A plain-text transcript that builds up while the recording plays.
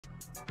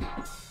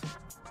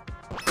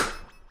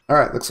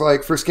Alright, looks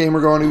like first game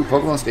we're going to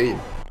Pokemon Stadium.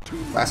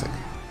 Classic.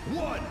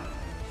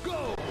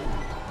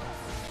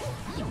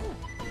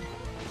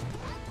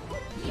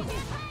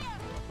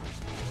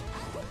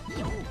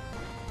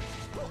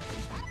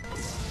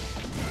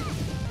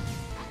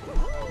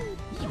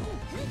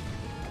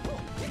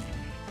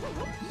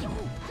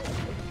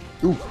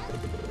 Ooh.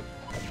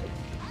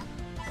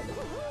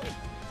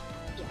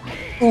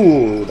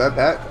 Ooh, that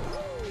bat.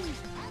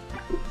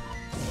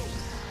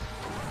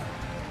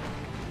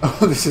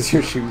 Oh, this is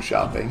your shoe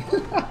shopping.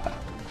 That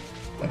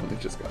one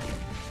just got.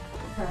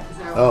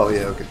 Oh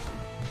yeah, okay.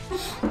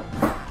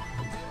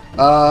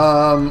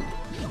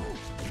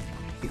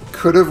 It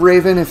could have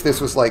Raven if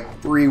this was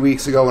like 3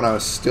 weeks ago when I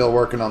was still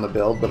working on the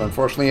build, but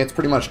unfortunately it's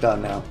pretty much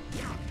done now.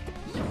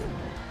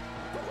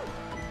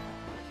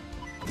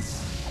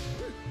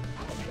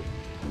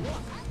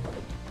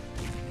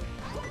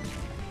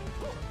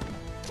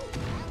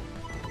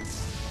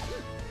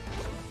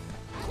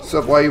 What's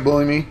up, why you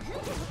bullying me?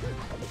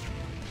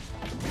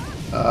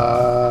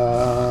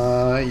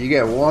 You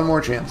get one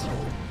more chance.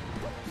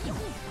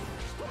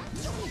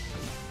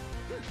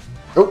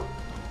 Oh!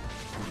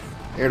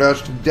 Air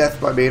dodge to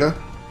death by Beta.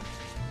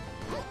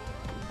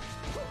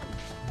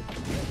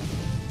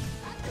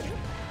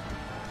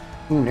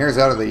 Ooh, Nair's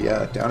out of the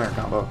down air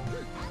combo.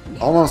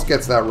 Almost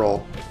gets that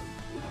roll.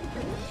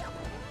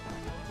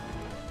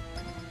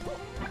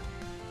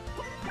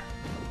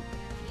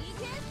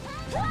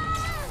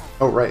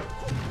 Oh, right.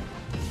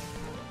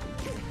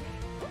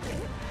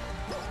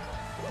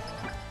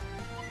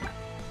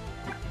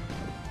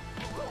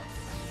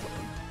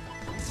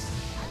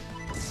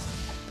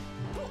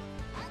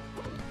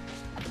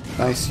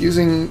 Nice.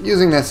 Using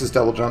Ness's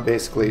double jump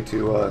basically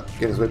to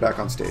get his way back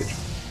on stage.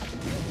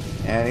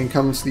 And in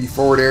comes the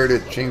forward air to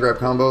chain grab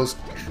combos.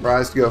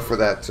 Tries to go for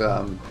that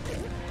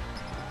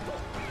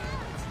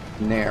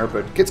Nair,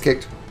 but gets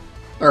kicked.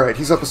 Alright,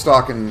 he's up a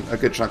stock in a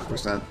good chunk of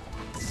percent.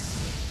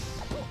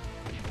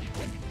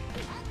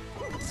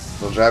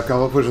 Little jab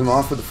combo pushes him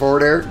off with the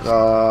forward air.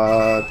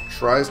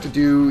 Tries to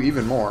do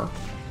even more.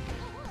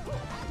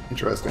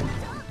 Interesting.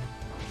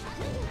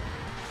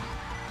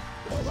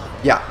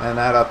 Yeah, and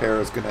that up air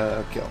is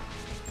gonna kill.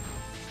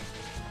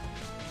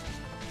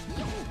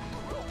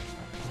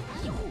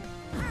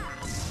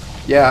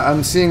 Yeah,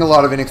 I'm seeing a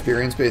lot of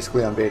inexperience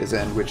basically on Beta's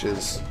end, which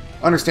is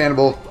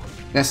understandable.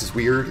 Ness is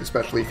weird,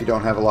 especially if you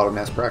don't have a lot of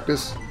Ness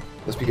practice,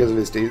 just because of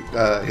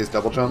his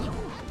double jump.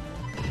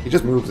 He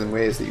just moves in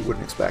ways that you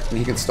wouldn't expect, and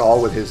he can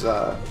stall with his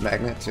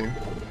magnet too.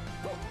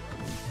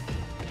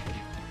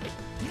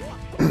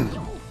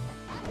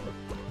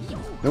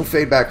 No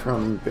fade back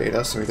from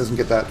Beta, so he doesn't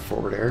get that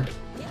forward air.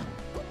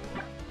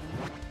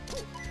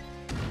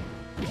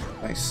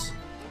 Nice.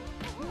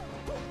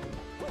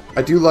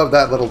 I do love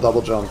that little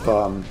double jump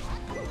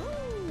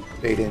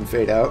fade in,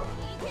 fade out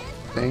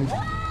thing.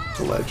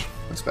 The ledge,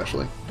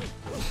 especially.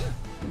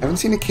 I haven't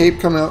seen a cape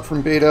come out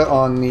from Beta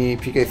on the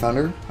PK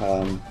Thunder.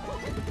 I'm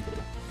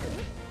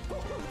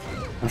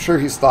sure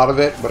he's thought of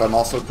it, but I'm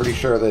also pretty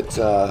sure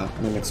that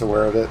Mimic's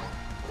aware of it.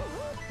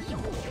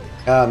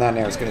 And that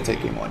Nair is going to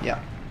take game 1, yeah.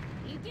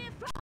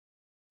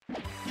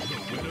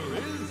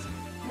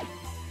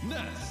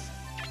 Ness.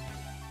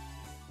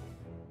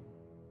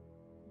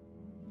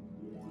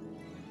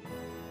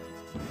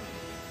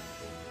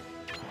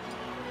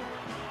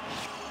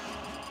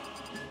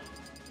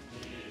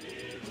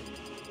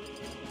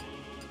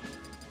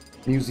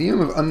 Museum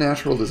of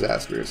Unnatural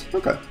Disasters.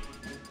 Okay.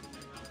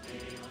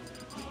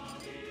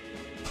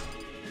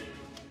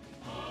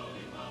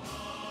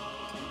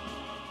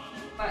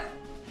 What?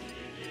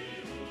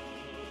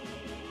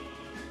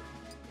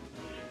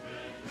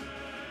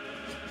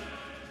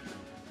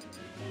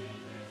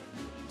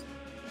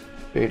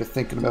 Beta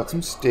thinking about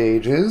some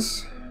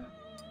stages.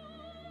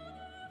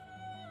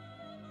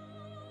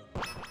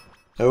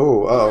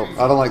 Oh, uh-oh.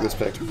 I don't like this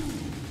pick.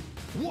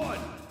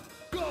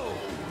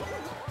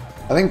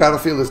 I think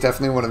Battlefield is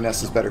definitely one of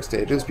Ness's better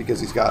stages because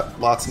he's got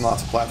lots and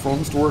lots of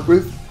platforms to work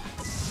with.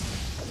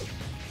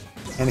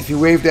 And if he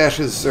wave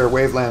dashes or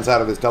wave lands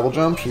out of his double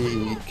jump,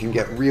 he can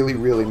get really,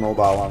 really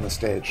mobile on the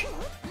stage.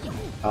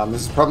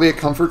 This is probably a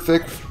comfort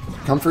pick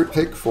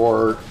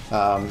for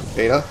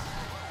Beta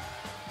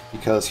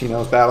because he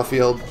knows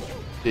Battlefield,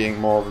 being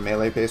more of a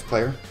melee-based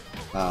player.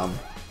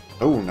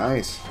 Oh,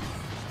 nice.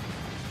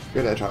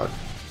 Good edge hog.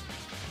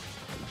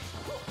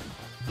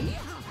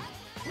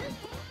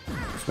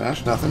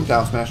 Smash, nothing.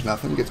 Down smash,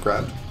 nothing. Gets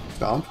grabbed.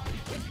 Stomp.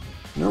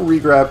 No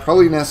re-grab.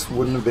 Probably Ness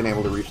wouldn't have been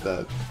able to reach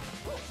that.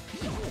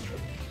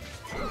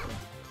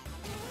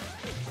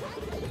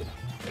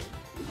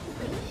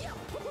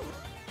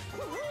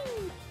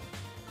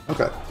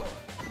 Okay.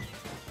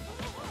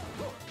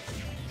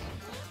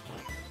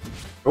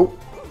 Oh.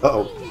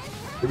 Uh-oh.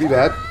 Could be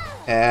bad.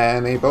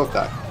 And they both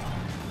die.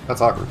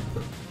 That's awkward.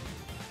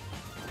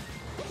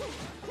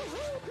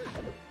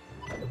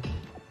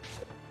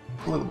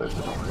 A little bit.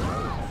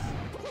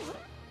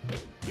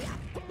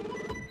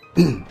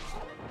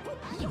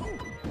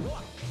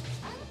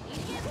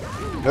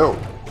 No.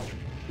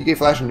 PK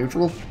flash in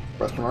neutral?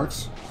 Question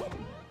marks.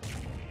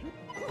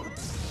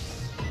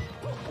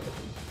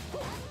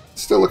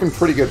 still looking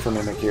pretty good for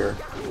Mimic here.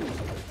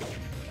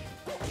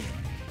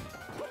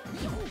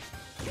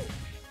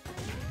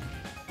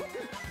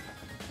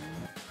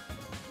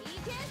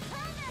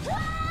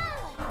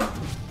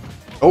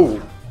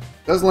 Oh,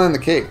 does land the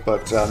cake,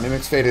 but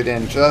Mimic's faded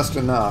in just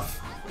enough.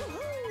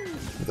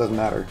 It doesn't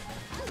matter.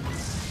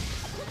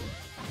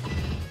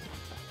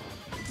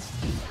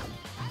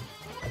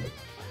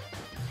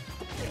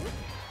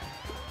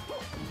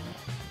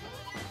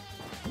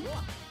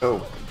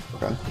 Oh,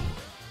 okay.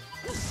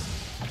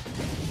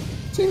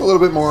 Seeing a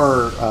little bit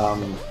more, a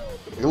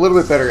little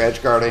bit better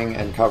edge guarding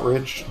and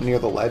coverage near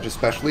the ledge,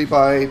 especially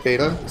by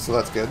Beta, so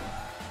that's good.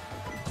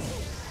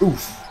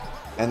 Oof.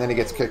 And then he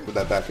gets kicked with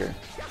that back air.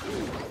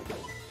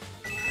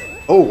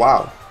 Oh,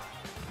 wow.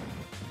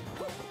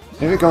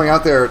 Maybe going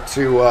out there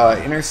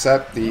to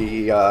intercept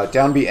the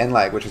down B end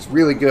lag, which is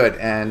really good,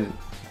 and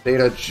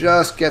Beta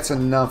just gets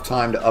enough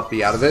time to up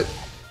B out of it.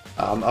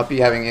 Up B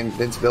having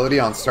invincibility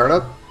on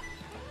startup.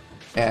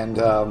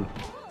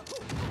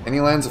 And he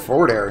lands a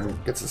forward air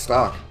and gets the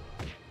stock.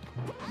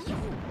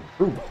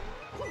 Ooh.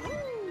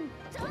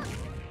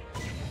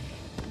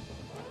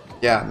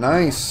 Yeah,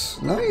 nice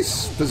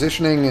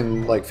positioning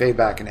and like fade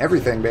back and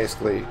everything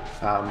basically.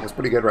 Was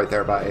pretty good right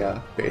there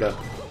by Beta.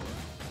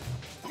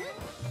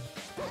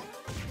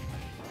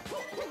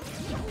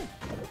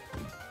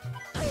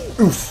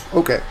 Oof.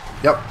 Okay.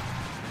 Yep.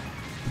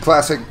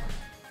 Classic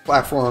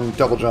platform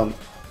double jump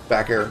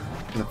back air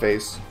in the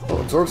face.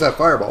 Oh, absorbs that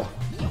fireball.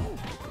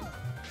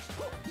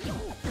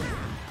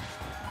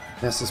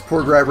 Ness's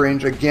poor grab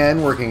range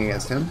again working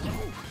against him.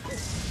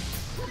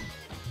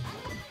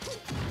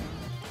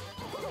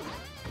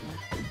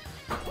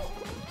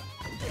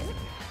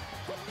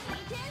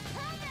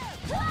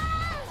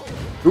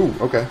 Ooh,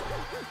 okay.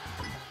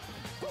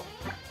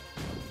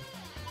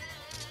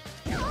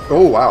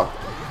 Oh, wow.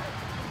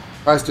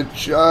 Tries to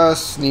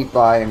just sneak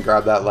by and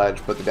grab that ledge,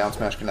 but the down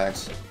smash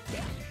connects.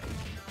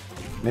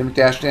 Mimic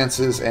dash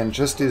dances and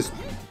just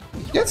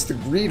gets the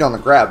read on the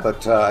grab,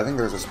 but I think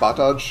there's a spot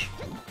dodge.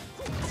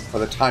 Or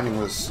the timing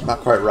was not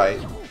quite right.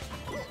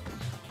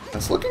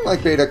 It's looking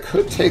like Beta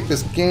could take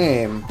this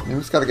game. Maybe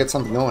he's got to get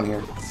something going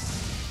here.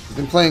 He's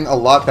been playing a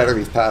lot better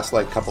these past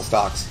like couple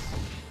stocks.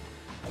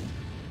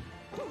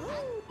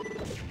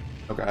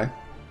 Okay.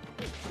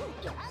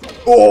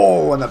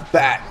 Oh, and the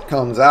bat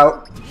comes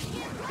out.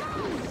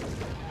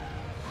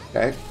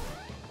 Okay.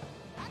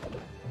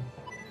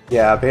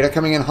 Yeah, Beta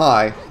coming in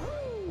high.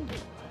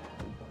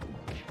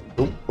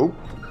 Oop, oop.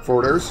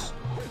 Forward airs.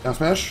 Down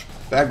smash.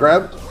 Bad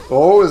grab.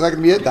 Oh, is that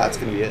going to be it? That's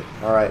going to be it.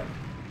 Alright.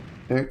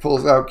 Mimic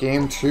pulls out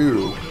game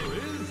 2.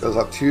 Goes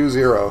up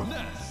 2-0.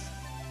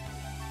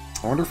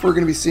 I wonder if we're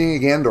going to be seeing a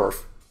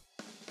Gandorf.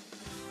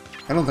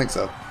 I don't think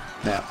so.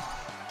 Nah.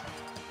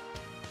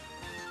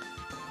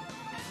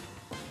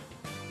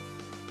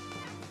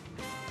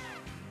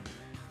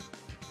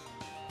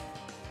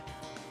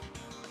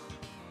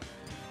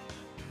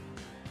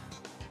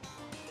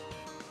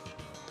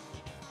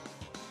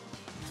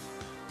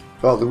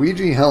 Well,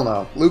 Luigi, hell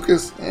no.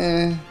 Lucas,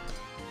 eh.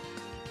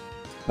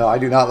 No, I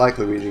do not like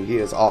Luigi. He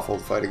is awful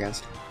to fight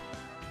against.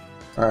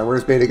 Alright,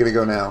 where's Beta gonna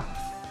go now?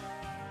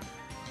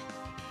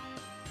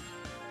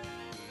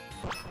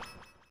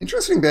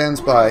 Interesting bans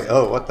by...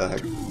 Oh, what the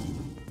heck.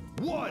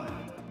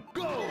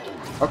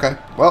 Okay,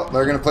 well,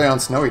 they're gonna play on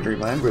Snowy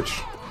Dreamland,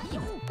 which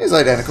is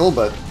identical,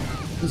 but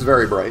is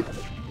very bright.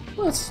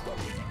 Well, that's...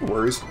 no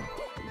worries.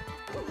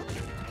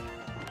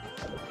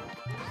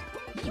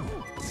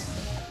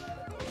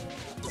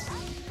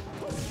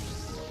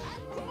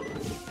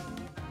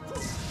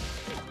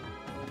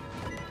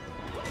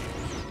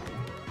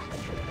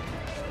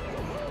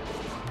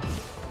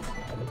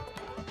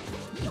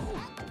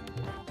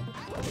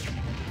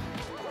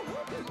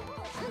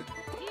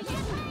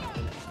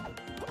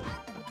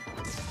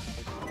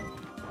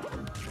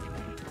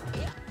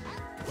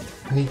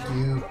 Thank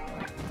you.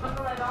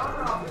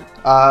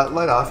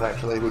 Light off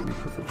actually would be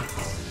perfect.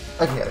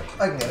 I can get it.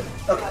 I can get it.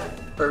 Okay.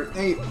 Perfect.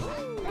 Hey.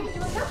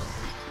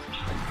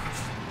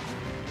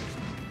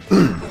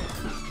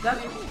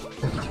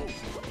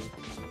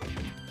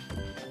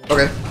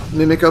 Okay.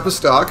 Mimic up a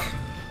stock.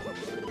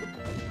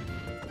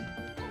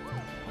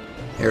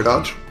 Air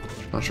dodge.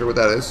 Not sure what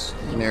that is.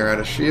 Nair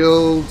out of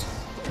shield.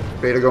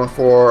 Beta going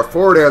for a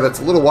forward air that's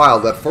a little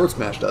wild. That forward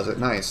smash does it.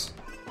 Nice.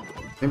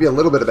 Maybe a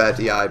little bit of bad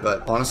DI,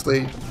 but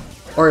honestly,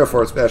 Mario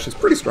forward smash is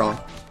pretty strong.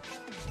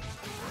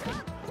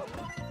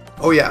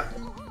 Oh yeah,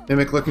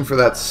 Mimic looking for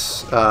that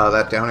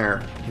that down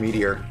air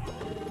meteor.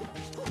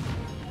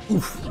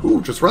 Oof,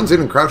 ooh, just runs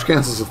in and crouch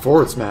cancels a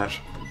forward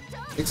smash.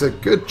 Takes a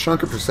good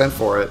chunk of percent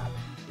for it.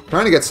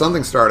 Trying to get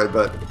something started,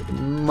 but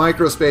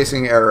micro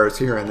spacing errors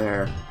here and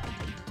there.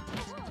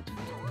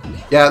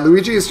 Yeah,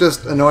 Luigi is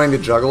just annoying to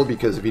juggle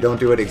because if you don't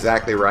do it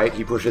exactly right,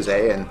 he pushes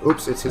A and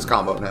oops, it's his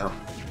combo now.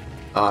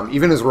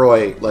 Even as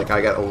Roy, like,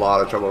 I got a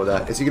lot of trouble with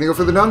that. Is he going to go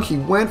for the dunk? He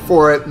went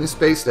for it and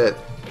spaced it.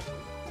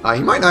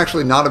 He might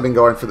actually not have been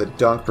going for the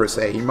dunk, per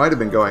se. He might have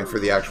been going for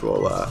the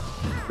actual,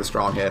 the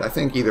strong hit. I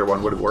think either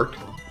one would have worked.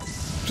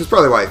 Which is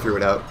probably why he threw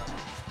it out.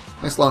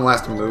 Nice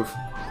long-lasting move.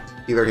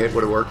 Either hit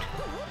would have worked.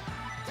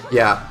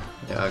 Yeah.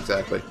 Yeah,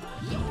 exactly.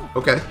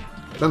 Okay.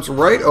 Jumps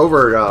right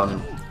over...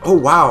 oh,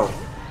 wow.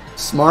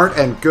 Smart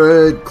and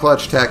good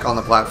clutch tech on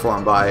the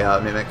platform by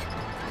Mimic.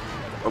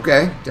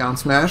 Okay, down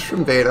smash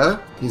from Beta.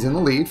 He's in the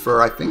lead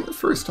for, I think, the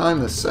first time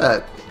this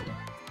set.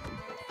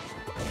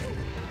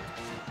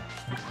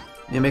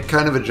 Mimic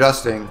kind of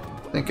adjusting,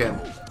 thinking.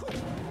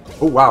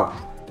 Oh, wow.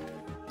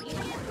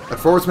 That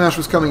forward smash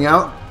was coming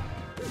out.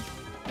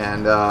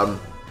 And, oh,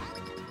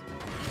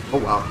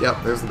 wow.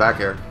 Yep, there's the back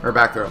air. Or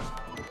back throw.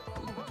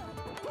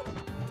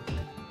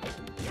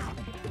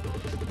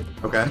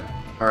 Okay,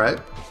 alright.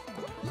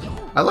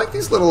 I like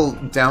these little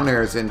down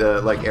airs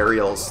into, like,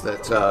 aerials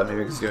that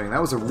Mimic is doing.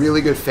 That was a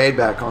really good fade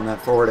back on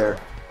that forward air.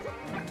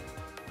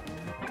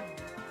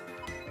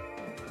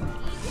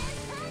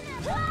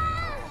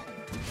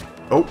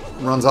 Oh,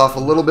 runs off a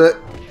little bit.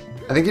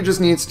 I think he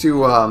just needs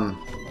to,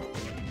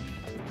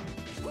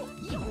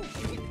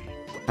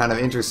 kind of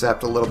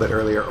intercept a little bit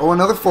earlier. Oh,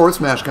 another forward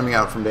smash coming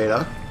out from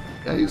Beta.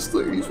 Yeah, he's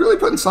really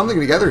putting something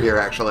together here,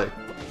 actually.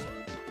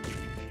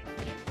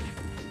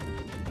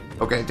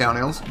 Okay, down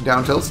hills,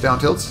 down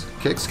tilts,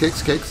 kicks,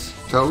 kicks, kicks,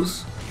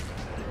 toes.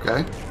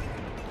 Okay.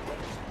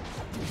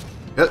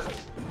 Hit.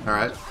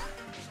 Alright.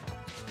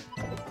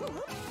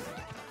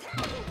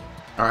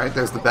 Alright,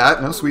 there's the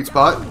bat, no sweet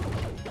spot.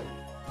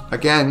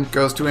 Again,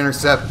 goes to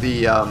intercept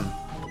the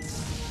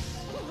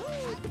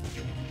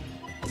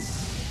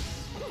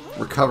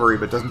recovery,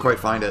 but doesn't quite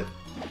find it.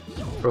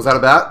 Goes out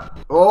of bat.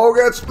 Oh,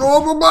 gets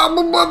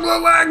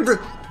lagged!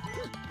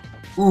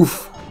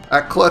 Oof.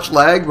 That clutch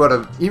lag,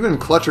 but even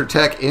clutcher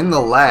tech in the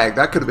lag,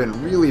 that could have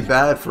been really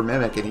bad for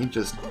Mimic, and he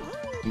just,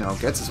 you know,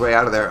 gets his way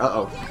out of there.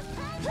 Uh-oh.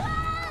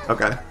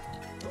 Okay.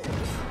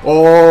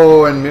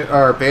 Oh, and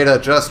our Beta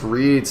just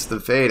reads the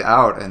fade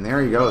out, and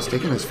there he goes,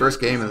 taking his first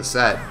game of the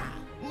set.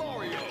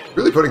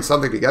 Really putting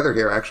something together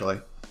here, actually.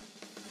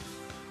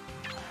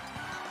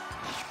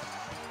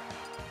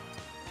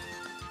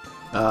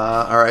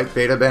 Alright,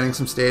 Beta banning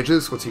some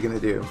stages. What's he gonna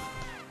do?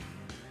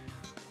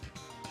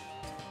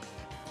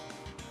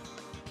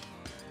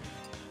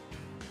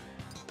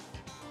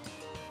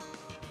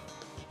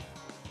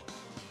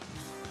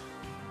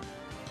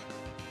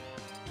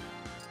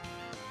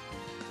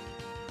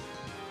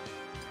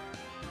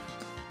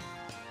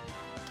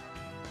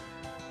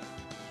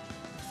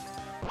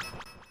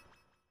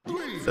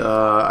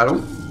 I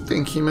don't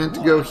think he meant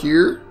to go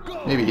here.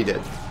 Maybe he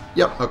did.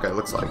 Yep, okay,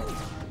 looks like.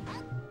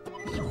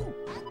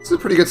 This is a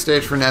pretty good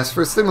stage for Ness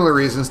for similar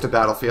reasons to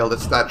Battlefield.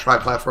 It's that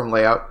tri-platform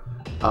layout.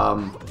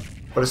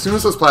 But as soon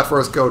as those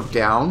platforms go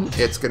down,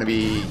 it's going to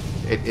be...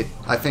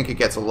 I think it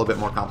gets a little bit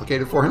more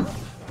complicated for him.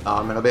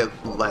 And a bit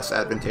less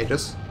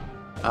advantageous.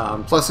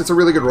 Plus, it's a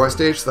really good Roy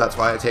stage, so that's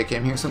why I take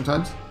him here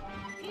sometimes.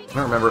 I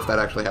don't remember if that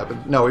actually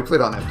happened. No, we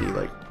played on FD,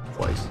 like,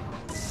 twice.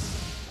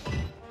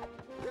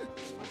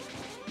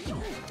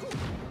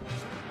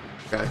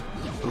 Okay.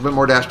 A little bit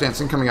more dash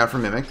dancing coming out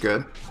from Mimic.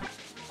 Good.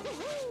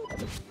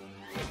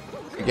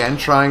 Again,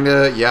 trying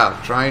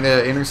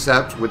to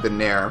intercept with the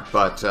Nair,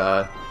 but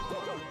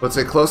puts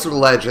it closer to the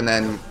ledge and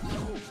then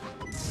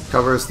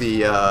covers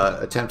the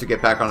attempt to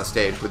get back on a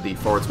stage with the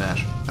forward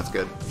smash. That's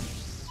good.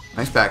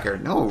 Nice back air.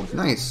 No,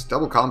 nice.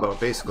 Double combo,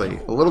 basically.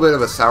 A little bit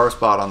of a sour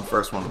spot on the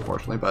first one,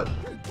 unfortunately, but...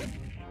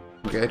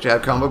 Okay,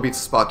 jab combo beats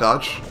the spot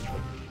dodge.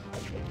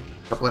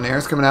 Couple of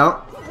Nairs coming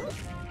out.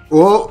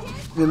 Whoa!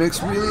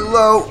 Mimic's really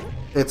low.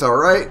 It's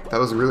alright. That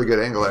was a really good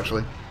angle,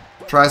 actually.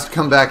 Tries to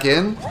come back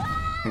in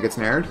and gets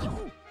nared.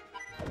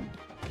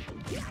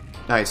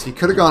 Nice. He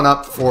could have gone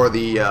up for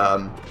the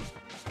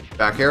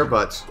back air,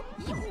 but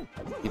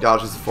he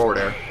dodges the forward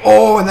air.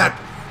 Oh, and that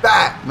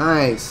bat!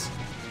 Nice.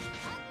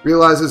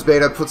 Realizes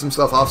Beta puts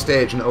himself off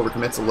stage and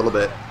overcommits a little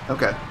bit.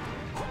 Okay.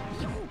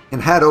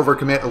 And had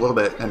overcommit a little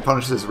bit and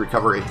punishes his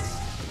recovery.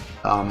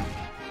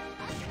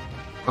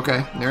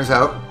 Okay, Nair's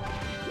out.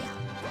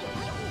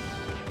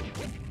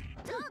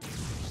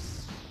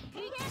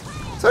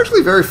 It's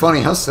actually very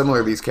funny how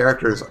similar these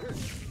characters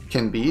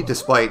can be,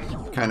 despite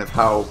kind of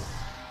how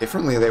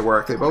differently they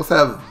work. They both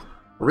have a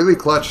really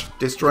clutch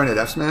disjointed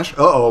F smash.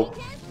 Uh-oh.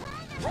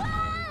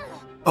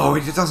 Oh,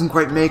 he just doesn't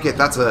quite make it.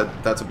 That's a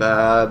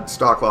bad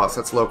stock loss.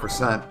 That's low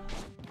percent.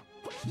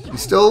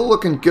 He's still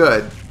looking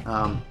good.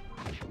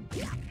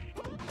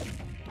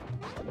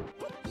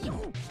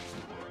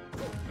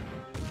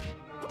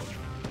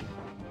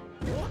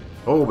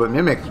 Oh, but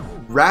Mimic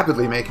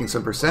rapidly making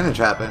some percentage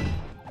happen.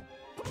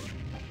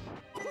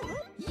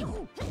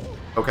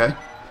 Okay.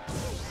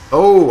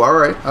 Oh,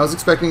 alright. I was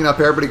expecting an up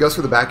air, but he goes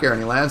for the back air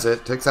and he lands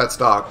it. Takes that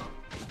stock.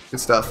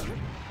 Good stuff.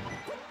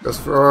 Goes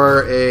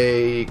for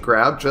a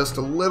grab just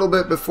a little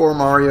bit before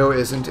Mario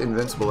isn't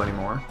invincible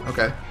anymore.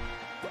 Okay.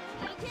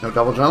 No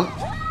double jump.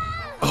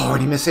 Oh,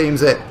 and he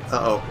misaims it.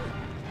 Uh-oh.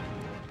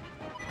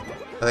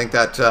 I think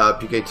that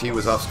PKT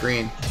was off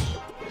screen.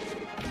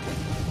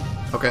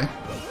 Okay.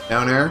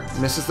 Down air.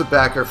 Misses the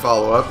back air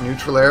follow-up.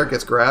 Neutral air.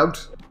 Gets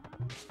grabbed.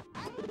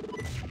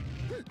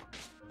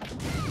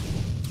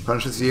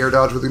 Punishes the air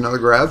dodge with another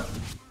grab.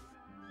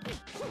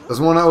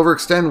 Doesn't want to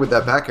overextend with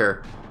that back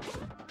air.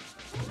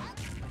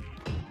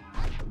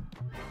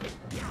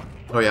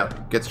 Oh yeah,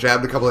 gets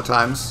jabbed a couple of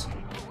times.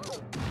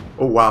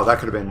 Oh wow, that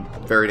could have been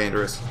very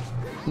dangerous.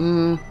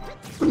 Wouldn't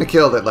have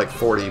killed at like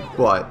 40,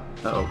 but...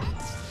 Uh-oh.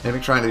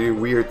 Mimic trying to do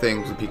weird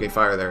things with PK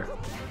Fire there.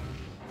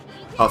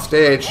 Off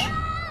stage.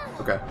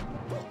 Okay.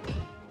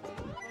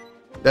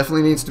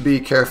 Definitely needs to be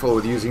careful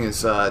with using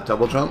his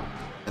double jump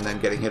and then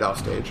getting hit off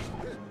stage.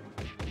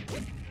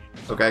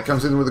 Okay,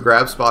 comes in with a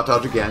grab, spot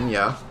dodge again,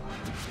 yeah.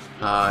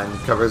 And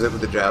covers it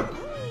with the jab.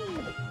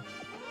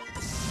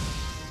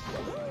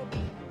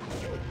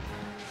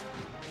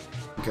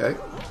 Okay.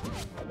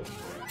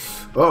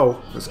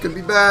 Oh, this could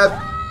be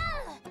bad.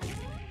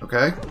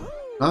 Okay.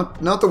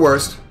 Not the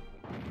worst.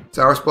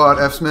 Sour spot,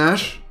 F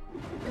smash.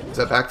 Is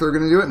that back throw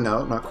gonna do it?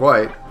 No, not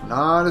quite.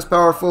 Not as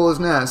powerful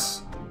as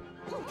Ness.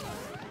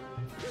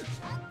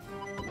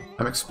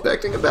 I'm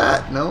expecting a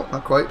bat. No,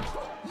 not quite.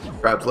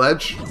 Grabs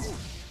ledge.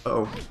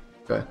 Uh-oh.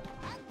 Okay.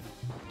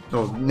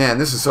 Oh, man,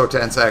 this is so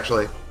tense,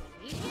 actually.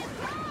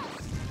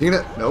 You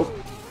gonna... Nope.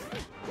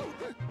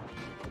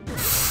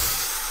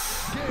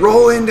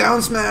 Roll in,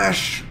 down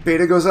smash!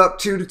 Beta goes up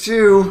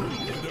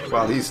 2-2.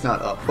 Well, he's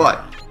not up,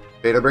 but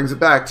Beta brings it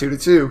back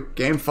 2-2.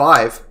 Game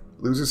 5.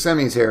 Loses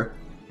semis here.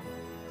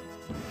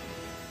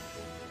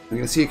 We're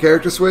gonna see a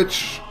character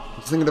switch.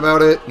 He's thinking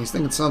about it. He's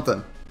thinking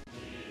something.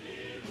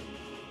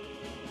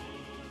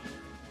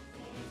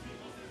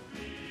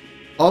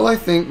 All I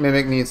think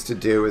Mimic needs to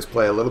do is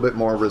play a little bit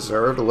more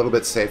reserved, a little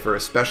bit safer,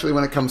 especially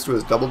when it comes to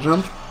his double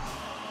jump.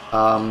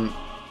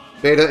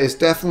 Beta is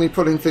definitely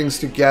putting things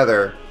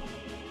together.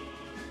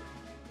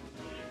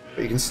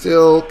 But you can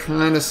still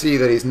kind of see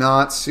that he's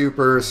not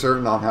super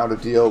certain on how to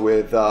deal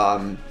with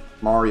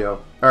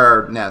Mario.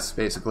 Or Ness,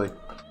 basically.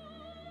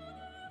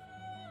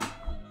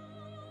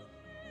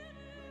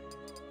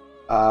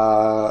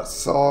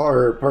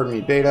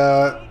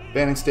 Beta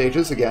banning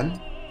stages again.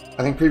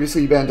 I think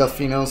previously you banned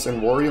Delphinos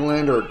and Wario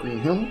Land or Green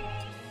Hill.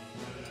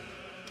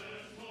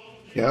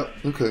 Yeah,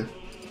 okay.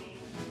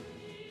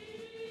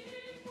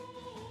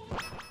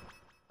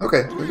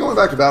 Okay, we're going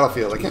back to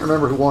Battlefield. I can't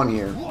remember who won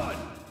here.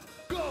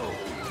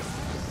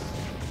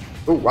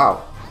 Oh,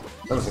 wow.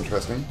 That was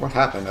interesting. What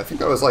happened? I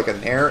think that was like a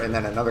nair and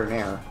then another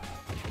nair.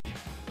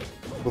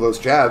 Well, those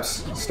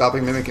jabs,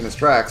 stopping Mimic in his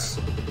tracks.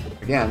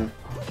 Again.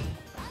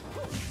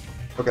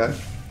 Okay,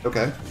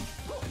 okay.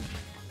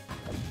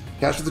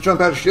 Catches the jump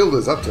out of shield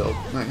is up tilt.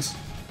 Nice.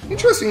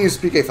 Interesting use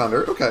of PK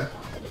Thunder. Okay.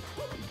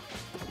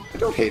 I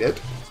don't hate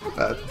it. It's not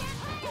bad.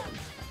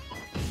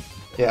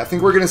 Yeah, I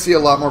think we're going to see a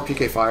lot more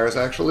PK Fires,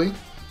 actually.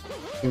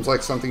 Seems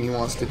like something he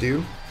wants to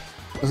do.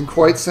 Doesn't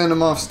quite send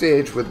him off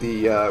stage with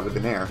the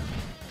nair.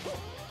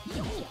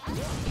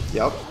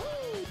 Yep.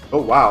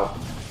 Oh, wow.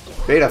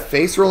 Beta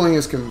face rolling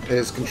his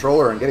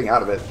controller and getting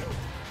out of it.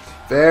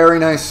 Very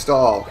nice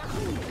stall.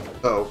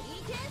 Uh-oh.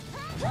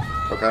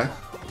 Okay.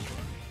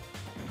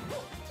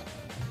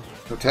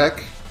 No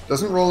tech.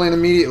 Doesn't roll in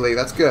immediately.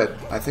 That's good.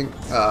 I think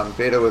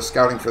Beta was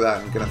scouting for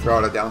that and going to throw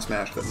out a down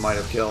smash that might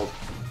have killed.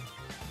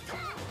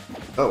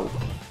 Oh.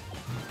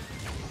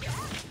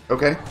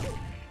 Okay.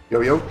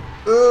 Yo-yo.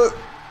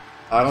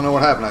 I don't know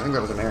what happened. I think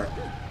that was an air.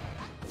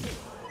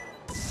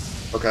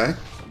 Okay.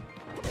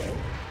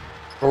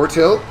 Forward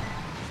tilt.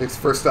 Takes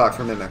the first stock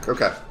from Mimic.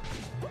 Okay.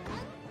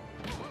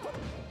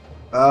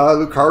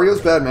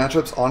 Lucario's bad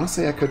matchups.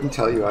 Honestly, I couldn't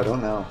tell you. I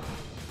don't know.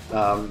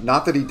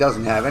 Not that he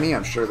doesn't have any.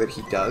 I'm sure that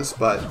he does,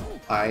 but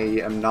I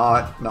am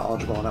not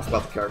knowledgeable enough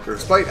about the character,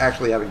 despite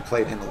actually having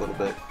played him a little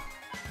bit.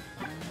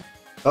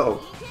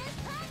 Uh-oh.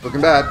 Looking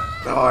bad.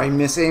 Oh, he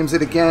misaims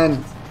it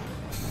again.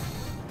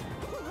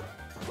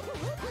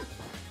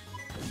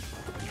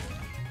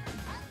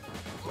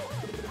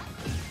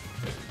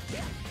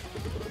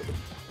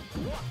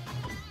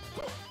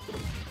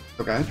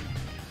 Okay.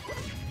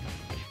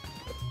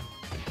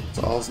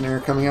 Saul's Nair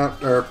coming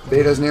out, or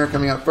Beta's Nair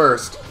coming out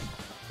first.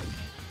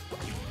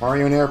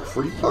 Mario Nair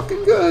pretty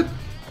fucking good.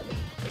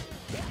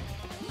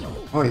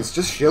 Oh, he's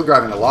just shield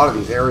grabbing a lot of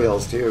these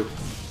aerials too.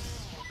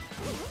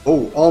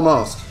 Oh,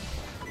 almost.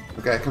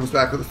 Okay, comes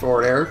back with a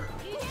forward air.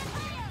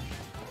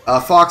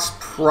 Fox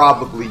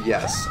probably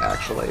yes,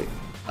 actually.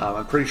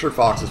 I'm pretty sure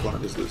Fox is one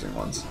of his losing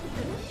ones.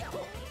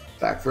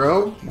 Back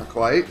throw, not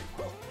quite.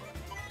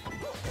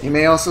 He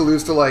may also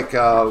lose to like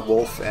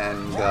Wolf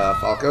and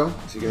Falco.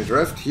 Is he gonna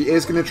drift? He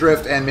is gonna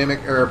drift and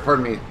Mimic, or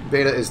pardon me,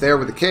 Beta is there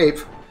with the cape.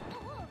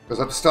 Goes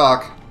up to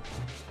stock.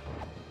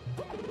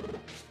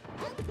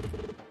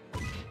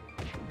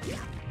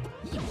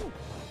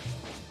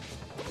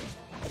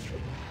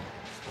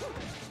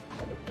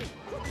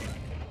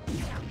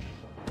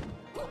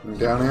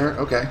 Down air,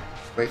 okay.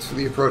 Waits for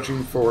the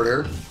approaching forward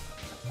air.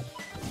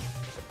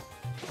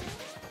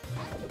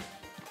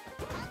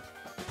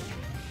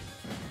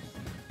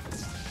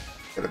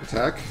 Get an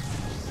attack.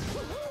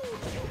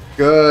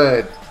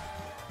 Good.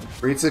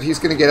 Reads that he's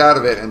going to get out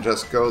of it and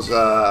just goes,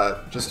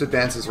 just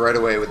advances right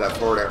away with that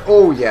forward air.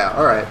 Oh yeah,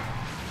 alright.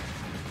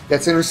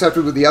 Gets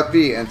intercepted with the up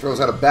B and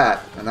throws out a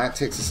bat, and that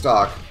takes a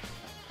stock.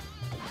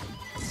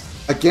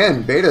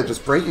 Again, Beta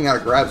just breaking out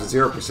of grabs at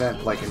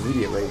 0%, like,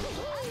 immediately.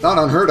 Not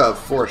unheard of,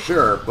 for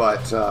sure, but,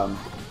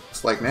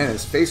 it's like, man,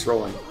 his face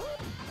rolling.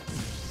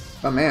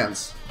 A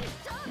man's.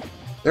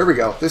 There we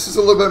go. This is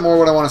a little bit more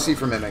what I want to see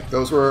from Mimic.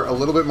 Those were a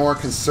little bit more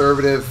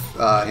conservative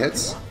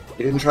hits.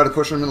 He didn't try to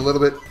push him a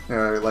little bit,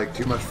 like,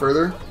 too much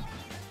further.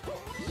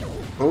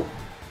 Oh.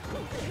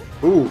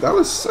 Ooh, that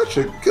was such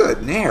a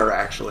good nair,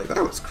 actually.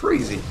 That was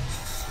crazy.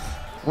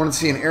 I wanted to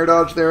see an air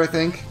dodge there, I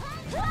think.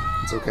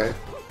 It's okay.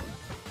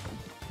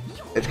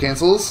 Edge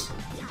cancels.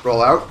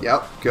 Roll out.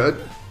 Yep,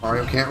 good.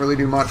 Mario can't really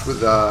do much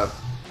with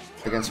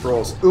against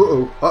rolls.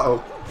 Ooh,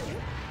 uh-oh.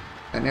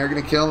 That nair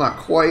gonna kill? Not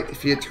quite.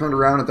 If he had turned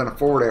around and done a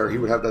forward air, he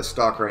would have that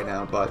stock right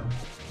now, but...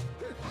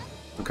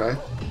 Okay.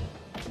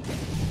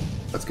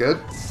 That's good.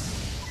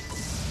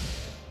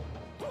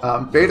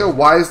 Beta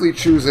wisely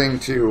choosing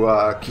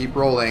to keep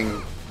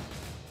rolling...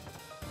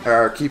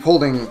 Or keep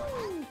holding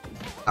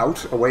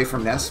out, away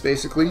from Ness,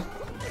 basically.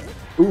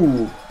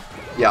 Ooh.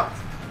 Yeah.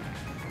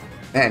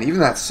 Man, even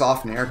that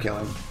soft nair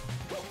killing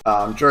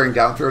during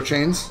down throw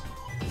chains,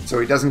 so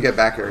he doesn't get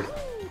back aired.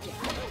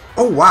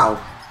 Oh,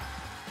 wow.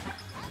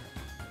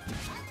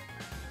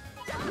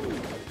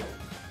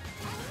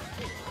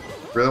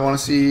 Really want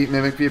to see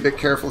Mimic be a bit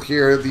careful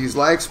here. These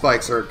lag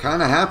spikes are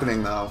kind of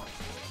happening, though.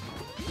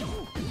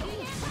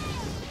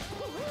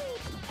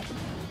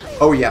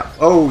 Oh, yeah,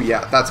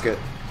 that's good.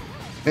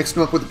 Mixed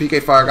him up with the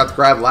PK Fire, got the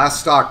grab.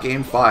 Last stock,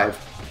 game 5.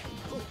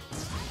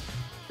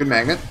 Good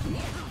magnet.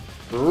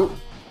 Ooh.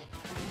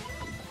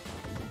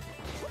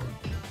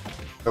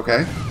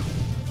 Okay.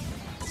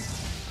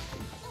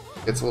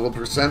 Gets a little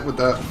percent with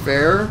the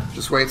fair.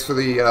 Just waits for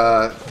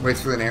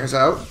the nairs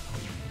out.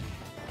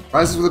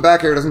 Rises with the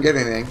back air, doesn't get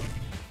anything.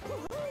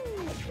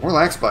 More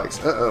lag spikes.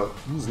 Uh-oh.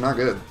 This is not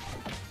good.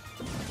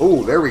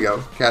 Oh, there we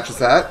go. Catches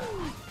that.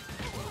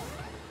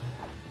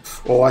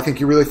 Oh, I think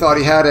he really thought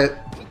he had it.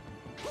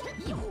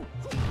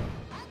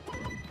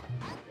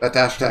 That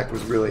dash attack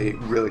was really,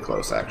 really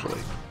close, actually.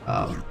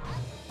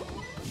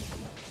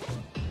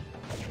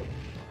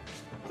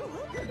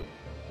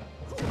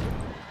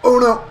 Oh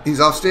no! He's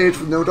off stage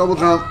with no double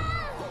jump.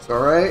 It's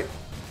alright.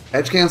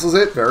 Edge cancels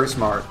it. Very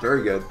smart.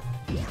 Very good.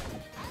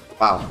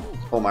 Wow.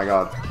 Oh my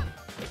god.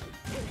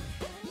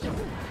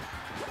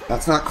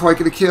 That's not quite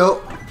gonna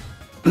kill.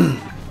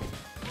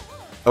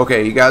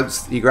 Okay, he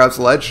grabs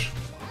the ledge.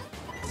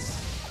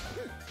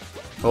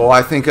 Oh,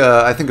 I think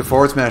a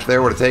forward smash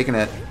there would have taken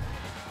it.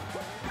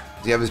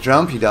 Does he have his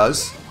jump? He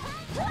does.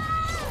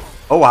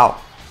 Oh, wow.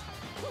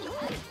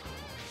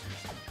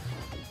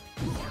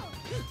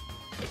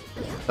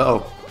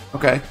 Uh-oh.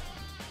 Okay.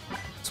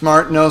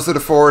 Smart, knows that a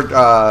forward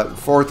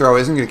throw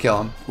isn't going to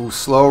kill him. Ooh,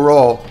 slow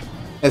roll.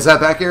 Is that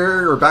back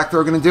air or back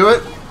throw going to do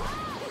it?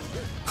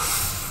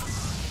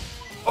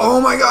 Oh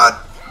my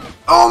god!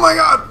 Oh my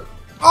god!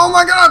 Oh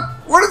my god!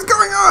 What is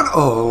going on?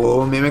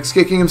 Oh, Mimic's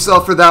kicking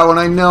himself for that one.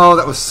 I know.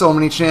 That was so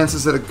many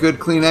chances at a good,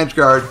 clean edge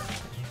guard.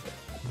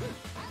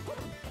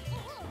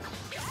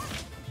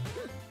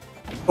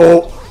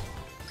 Oh,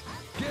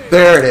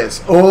 there it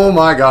is. Oh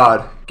my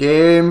god.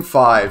 Game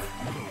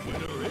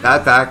 5.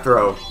 That back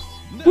throw.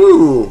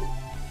 Woo!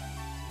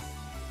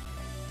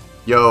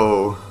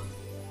 Yo.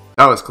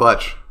 That was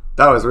clutch.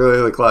 That was really,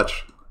 really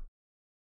clutch.